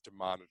you have to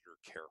monitor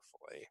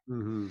carefully.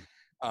 Mm-hmm.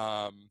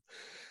 Um,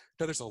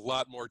 Now, there's a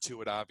lot more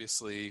to it,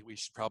 obviously. We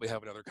should probably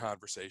have another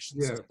conversation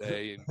Yeah.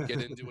 someday and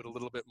get into it a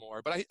little bit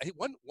more. But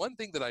one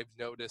thing that I've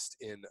noticed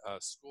in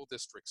school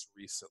districts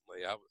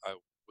recently, I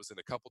was in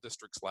a couple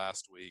districts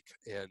last week,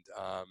 and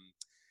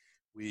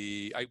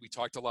we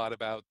talked a lot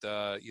about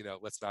the,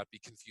 let's not be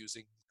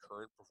confusing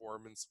current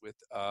performance with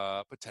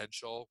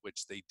potential,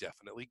 which they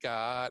definitely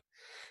got.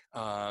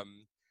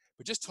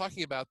 But just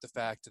talking about the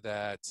fact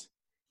that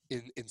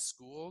in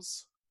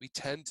schools, we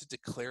tend to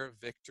declare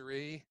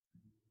victory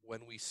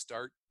when we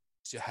start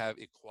to have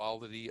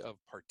equality of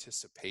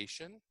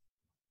participation.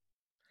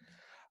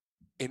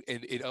 And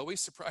it always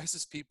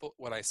surprises people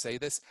when I say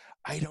this.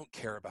 I don't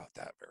care about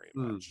that very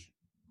Mm, much.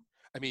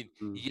 I mean,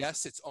 mm,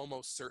 yes, it's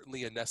almost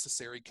certainly a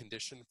necessary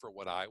condition for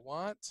what I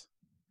want,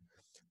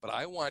 but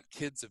I want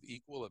kids of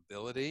equal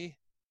ability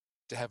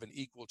to have an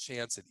equal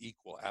chance at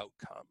equal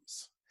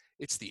outcomes.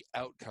 It's the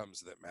outcomes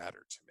that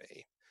matter to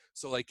me.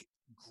 So, like,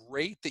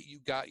 great that you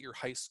got your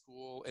high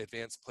school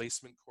advanced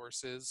placement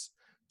courses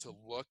to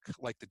look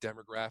like the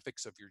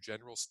demographics of your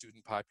general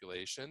student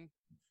population,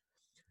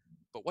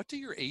 but what do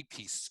your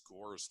AP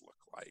scores look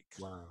like?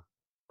 wow.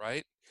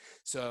 Right?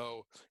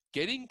 So,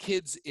 getting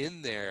kids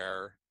in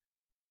there,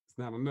 It's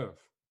not enough.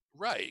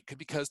 right,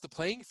 because the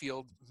playing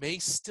field may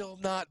still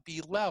not be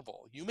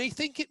level. You may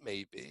think it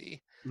may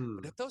be,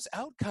 but Mm, if those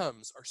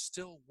outcomes are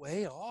still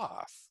way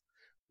off,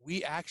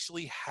 we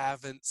actually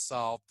haven't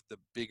solved the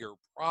bigger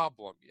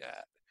problem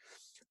yet.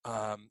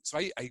 So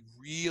I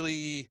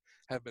really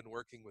have been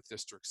working with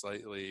districts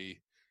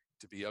lately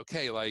to be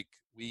okay. Like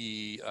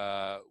we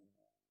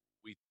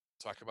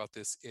talk about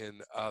this in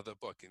the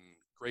book in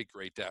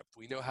great depth.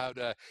 We know how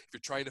to. If you're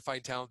trying to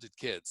find talented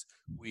kids,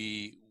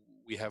 we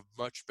have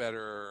much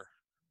better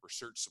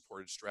research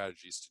supported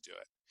strategies to do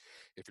it.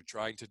 If you're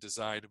trying to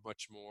design a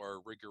much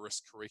more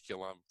rigorous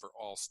curriculum for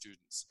all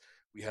students,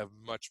 we have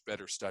much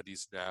better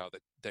studies now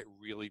that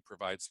really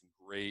provide some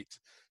great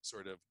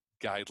sort of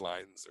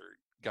guidelines or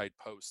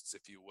guideposts,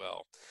 if you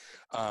will.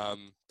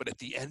 But at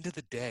the end of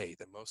the day,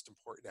 the most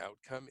important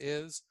outcome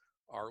is,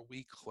 are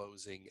we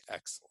closing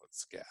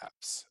excellence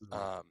gaps?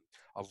 right.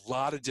 A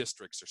lot of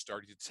districts are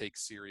starting to take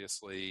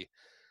seriously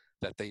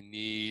that they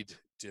need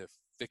to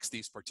fix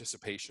these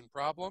participation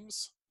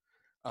problems.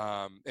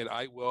 And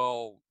I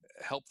will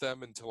help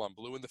them until I'm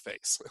blue in the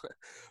face.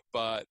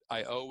 But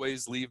I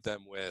always leave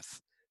them with,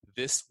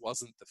 this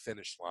wasn't the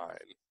finish line.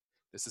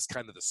 This is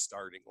kind of the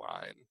starting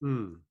line.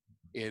 Mm,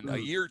 In a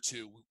mm, year or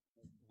two,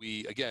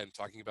 we, again,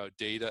 talking about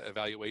data,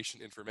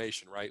 evaluation,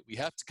 information, right? We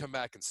have to come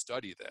back and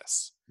study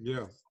this.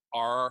 yeah.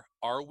 Are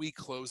we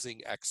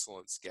closing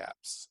excellence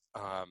gaps?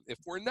 If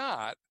we're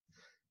not,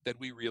 then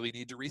we really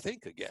need to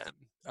rethink again.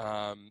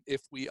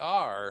 If we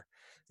are,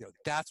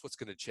 that's what's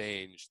going to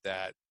change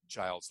that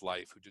child's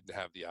life who didn't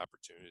have the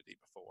opportunity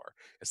before.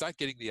 It's not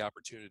getting the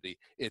opportunity,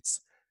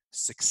 it's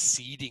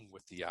succeeding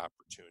with the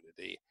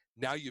opportunity.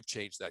 Now you've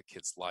changed that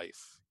kid's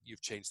life.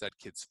 You've changed that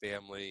kid's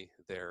family,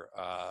 their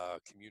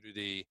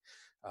community,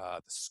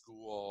 the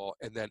school,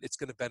 and then it's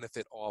going to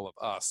benefit all of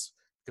us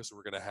because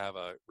we're going to have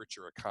a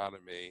richer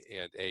economy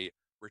and a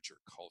richer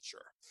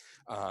culture.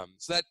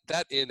 So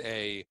that in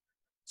a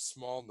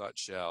small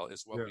nutshell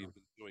is what Yeah. we've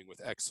been doing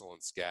with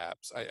excellence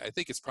gaps. I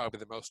think it's probably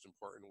the most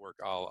important work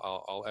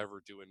I'll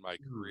ever do in my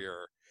Mm,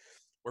 career.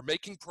 We're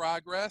making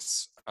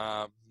progress.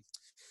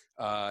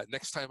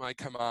 Next time I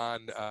come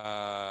on,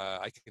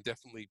 I can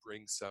definitely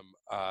bring some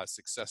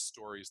success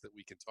stories that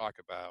we can talk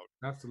about.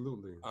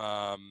 absolutely.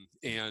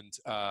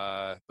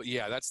 But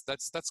yeah,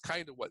 that's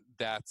kind of what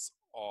that's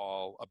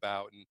all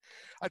about. And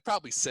I'd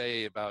probably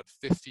say about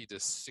 50 to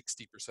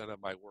 60%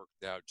 of my work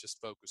now just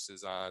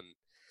focuses on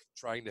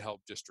trying to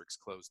help districts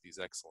close these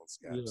excellence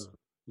Yeah. gaps.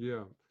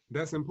 Yeah.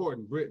 That's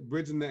important.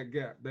 Bridging that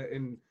gap. That,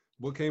 and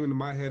what came into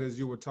my head as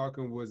you were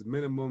talking was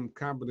minimum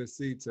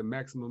competency to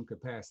maximum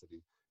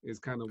capacity is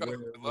kind of Oh, where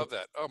I we're love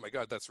that. Oh my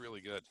God, that's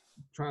really good.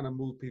 trying to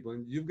move people.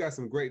 And you've got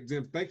some great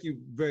gems. Thank you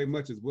very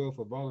much as well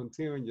for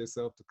volunteering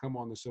yourself to come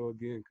on the show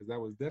again, because that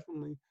was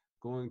definitely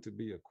going to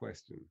be a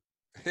question.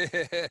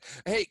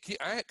 Hey, can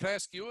I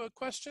ask you a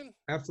question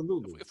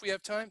Absolutely. if we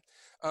have time?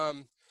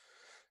 Um,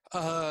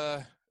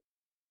 uh,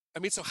 I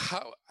mean, so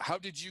how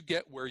did you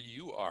get where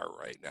you are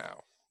right now?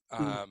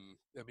 Mm,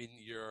 I mean,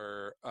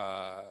 you're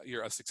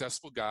a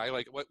successful guy.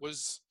 Like, what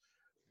was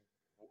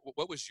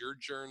your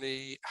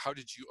journey? How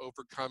did you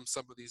overcome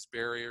some of these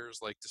barriers,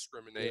 like yeah.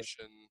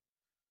 discrimination?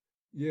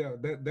 Yeah,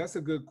 that's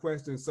a good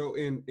question. So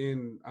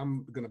in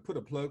I'm gonna put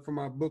a plug for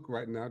my book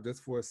right now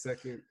just for a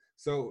second.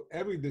 So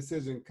every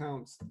decision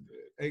counts.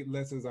 8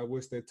 lessons I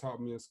wish they taught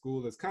me in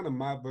school. It's kind of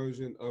my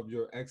version of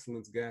your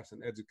excellence gaps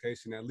in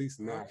education, at least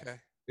now. Okay.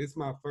 It's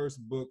my first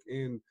book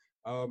in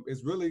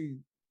it's really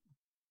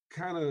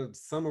kind of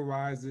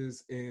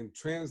summarizes and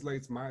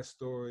translates my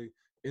story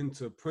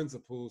into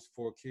principles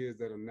for kids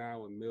that are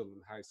now in middle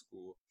and high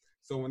school.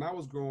 So when I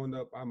was growing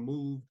up, I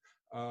moved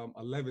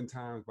 11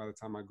 times by the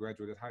time I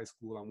graduated high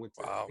school. I went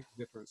to Wow. 8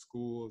 different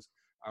schools.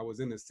 I was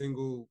in a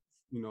single,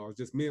 it was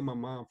just me and my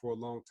mom for a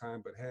long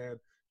time, but had,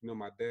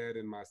 my dad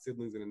and my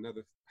siblings in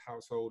another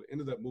household.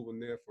 Ended up moving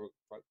there for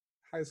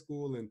high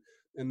school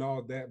and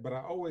all that. But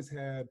I always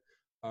had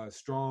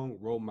strong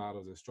role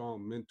models and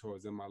strong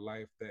mentors in my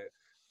life that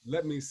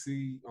let me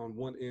see on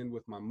one end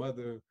with my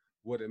mother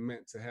what it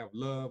meant to have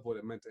love, what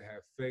it meant to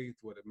have faith,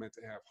 what it meant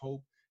to have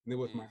hope. And it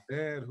was Mm. my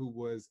dad, who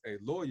was a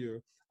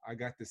lawyer. I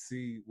got to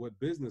see what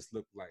business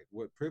looked like,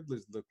 what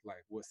privilege looked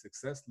like, what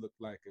success looked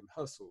like, and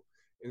hustle.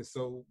 And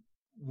so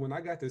when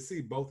I got to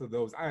see both of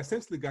those, I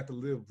essentially got to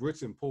live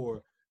rich and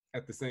poor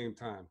at the same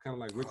time, kind of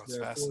like Oh, rich that's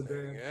dad, poor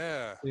fascinating.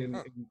 dad. Yeah.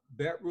 Huh. And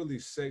that really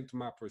shaped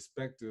my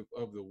perspective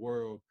of the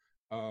world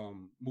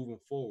moving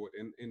forward.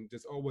 And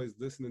just always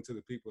listening to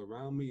the people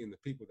around me and the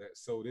people that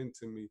sold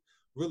into me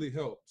really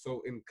helped.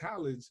 So in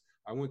college,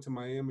 I went to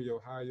Miami,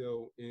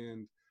 Ohio,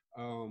 and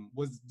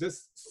was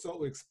just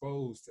so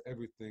exposed to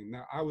everything.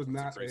 Now, I was That's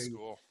a not great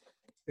school.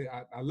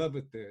 I love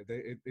it there.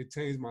 It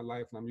changed my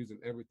life, and I'm using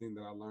everything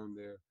that I learned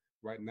there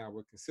right now.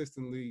 We're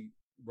consistently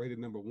rated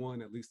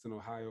 #1, at least in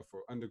Ohio,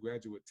 for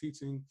undergraduate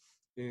teaching,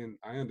 and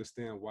I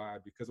understand why.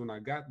 Because when I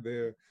got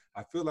there,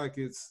 I feel like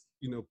it's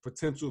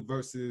potential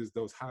versus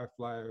those high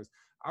flyers.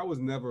 I was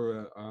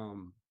never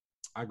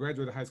I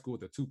graduated high school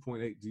with a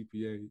 2.8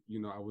 GPA.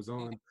 I was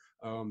on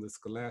the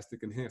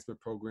Scholastic Enhancement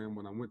Program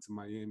when I went to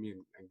Miami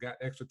and got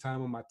extra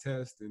time on my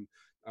test and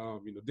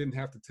didn't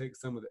have to take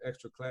some of the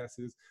extra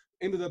classes.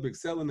 Ended up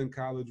excelling in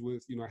college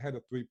with, I had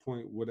a 3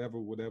 point whatever.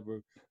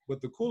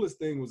 But the coolest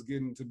thing was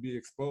getting to be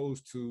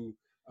exposed to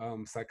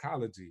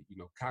psychology,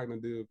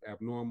 cognitive,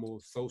 abnormal,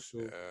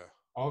 social. Yeah.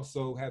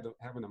 Also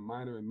having a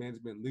minor in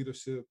management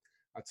leadership.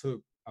 I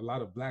took a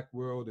lot of Black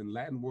world and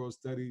Latin world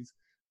studies.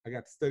 I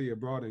got to study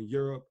abroad in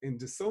Europe and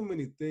just so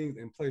many things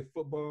and play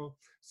football.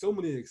 So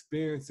many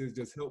experiences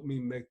just helped me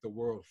make the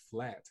world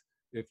flat,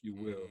 if you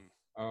will.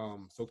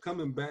 Mm. So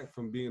coming back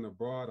from being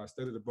abroad, I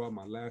studied abroad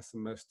my last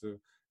semester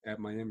at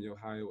Miami,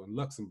 Ohio, and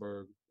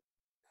Luxembourg.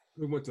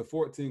 We went to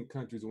 14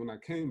 countries. When I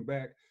came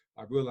back,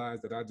 I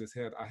realized that I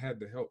had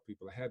to help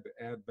people. I had to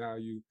add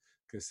value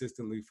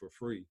consistently for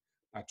free.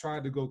 I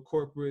tried to go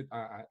corporate.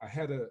 I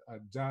had a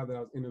job that I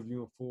was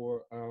interviewing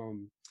for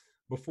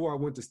before I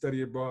went to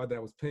study abroad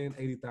that was paying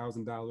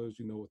 $80,000,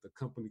 with a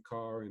company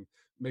car and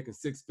making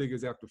six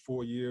figures after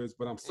 4 years.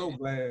 But I'm so Mm.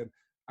 glad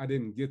I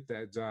didn't get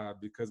that job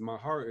because my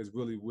heart is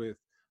really with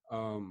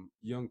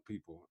young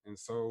people. And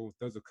so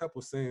there's a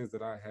couple sayings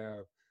that I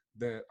have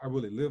that I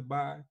really live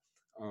by.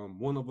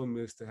 One of them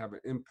is to have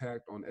an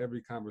impact on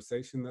every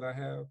conversation that I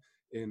have,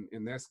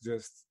 and that's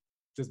just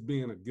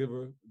being a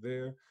giver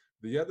there.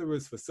 The other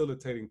is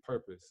facilitating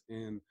purpose,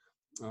 and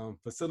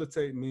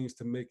facilitate means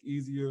to make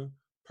easier.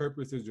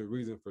 Purpose is your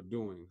reason for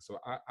doing. So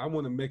I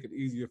want to make it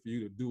easier for you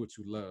to do what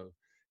you love.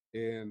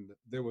 And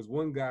there was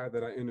one guy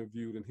that I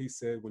interviewed, and he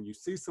said, when you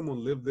see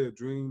someone live their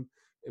dream,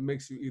 it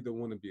makes you either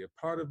want to be a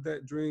part of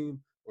that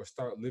dream or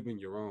start living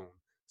your own.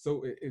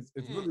 So it's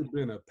Mm. really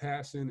been a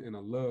passion and a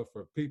love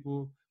for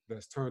people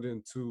that's turned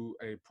into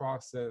a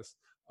process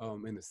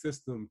and a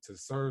system to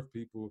serve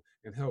people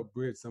and help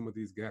bridge some of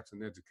these gaps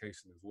in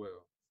education as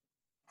well.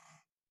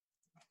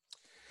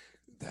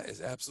 That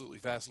is absolutely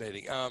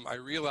fascinating. I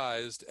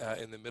realized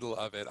in the middle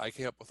of it, I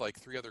came up with like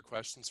 3 other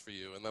questions for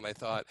you, and then I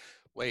thought,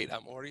 wait,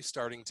 I'm already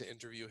starting to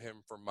interview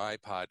him for my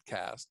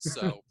podcast,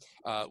 so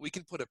we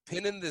can put a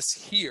pin in this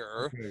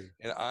here, Okay.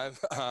 and I'm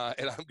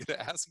going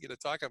to ask you to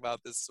talk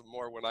about this some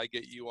more when I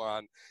get you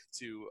on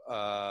to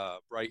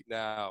right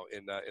now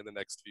in the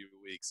next few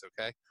weeks.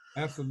 Okay.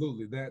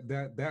 Absolutely.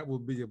 That will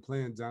be your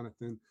plan,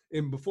 Jonathan.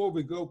 And before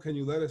we go, can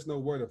you let us know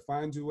where to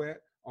find you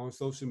at on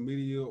social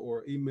media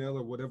or email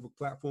or whatever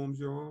platforms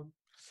you're on?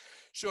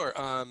 Sure.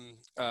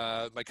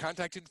 My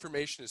contact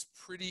information is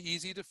pretty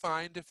easy to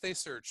find if they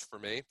search for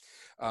me.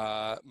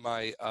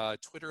 My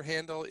Twitter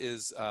handle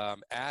is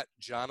at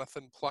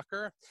Jonathan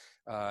Plucker,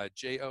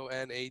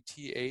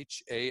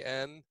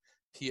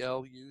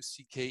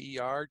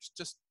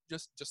 JONATHANPLUCKER.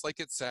 Just like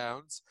it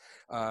sounds.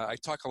 I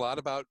talk a lot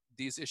about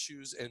these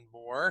issues and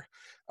more,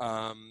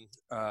 and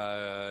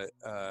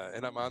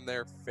I'm on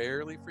there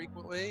fairly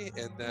frequently.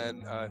 And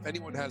then if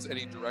anyone has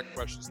any direct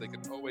questions, they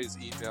can always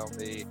email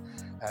me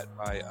at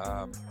my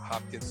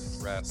Hopkins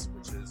address,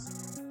 which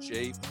is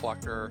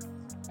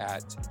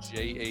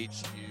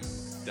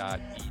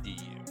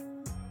jplucker@jhu.edu.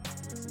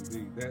 Yes,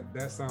 indeed.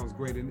 That sounds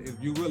great. And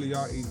if you really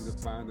are easy to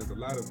find, there's a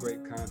lot of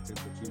great content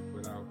that you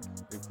put out,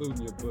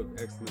 including your book,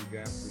 Excellence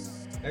Gaps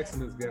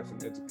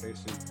in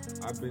Education.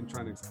 I've been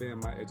trying to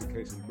expand my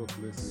education book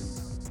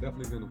list and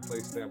definitely going to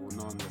place that one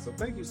on there. So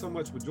thank you so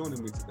much for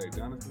joining me today,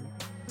 Jonathan.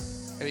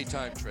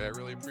 Anytime, Trey. I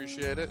really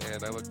appreciate it,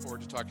 and I look forward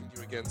to talking to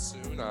you again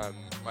soon on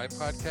my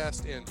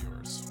podcast and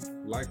yours.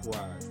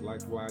 Likewise.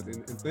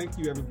 And thank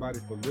you, everybody,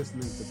 for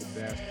listening to the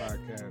Dash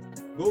Podcast.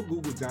 Go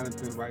Google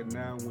Jonathan right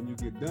now. When you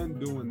get done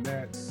doing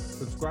that,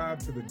 subscribe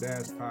to the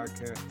Dash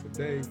Podcast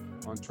today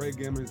on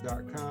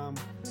TreyGamers.com,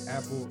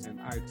 Apple, and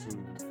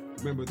iTunes.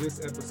 Remember, this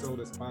episode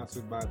is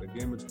sponsored by the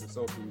Gamers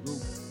Consulting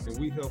Group, and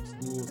we help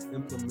schools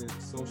implement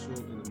social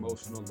and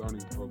emotional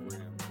learning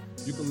programs.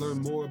 You can learn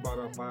more about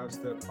our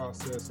 5-step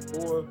process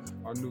or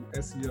our new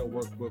SEL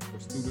workbook for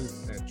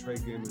students at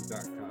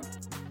TreyGamers.com.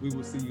 We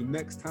will see you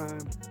next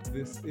time.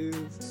 This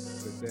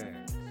is The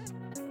Dash.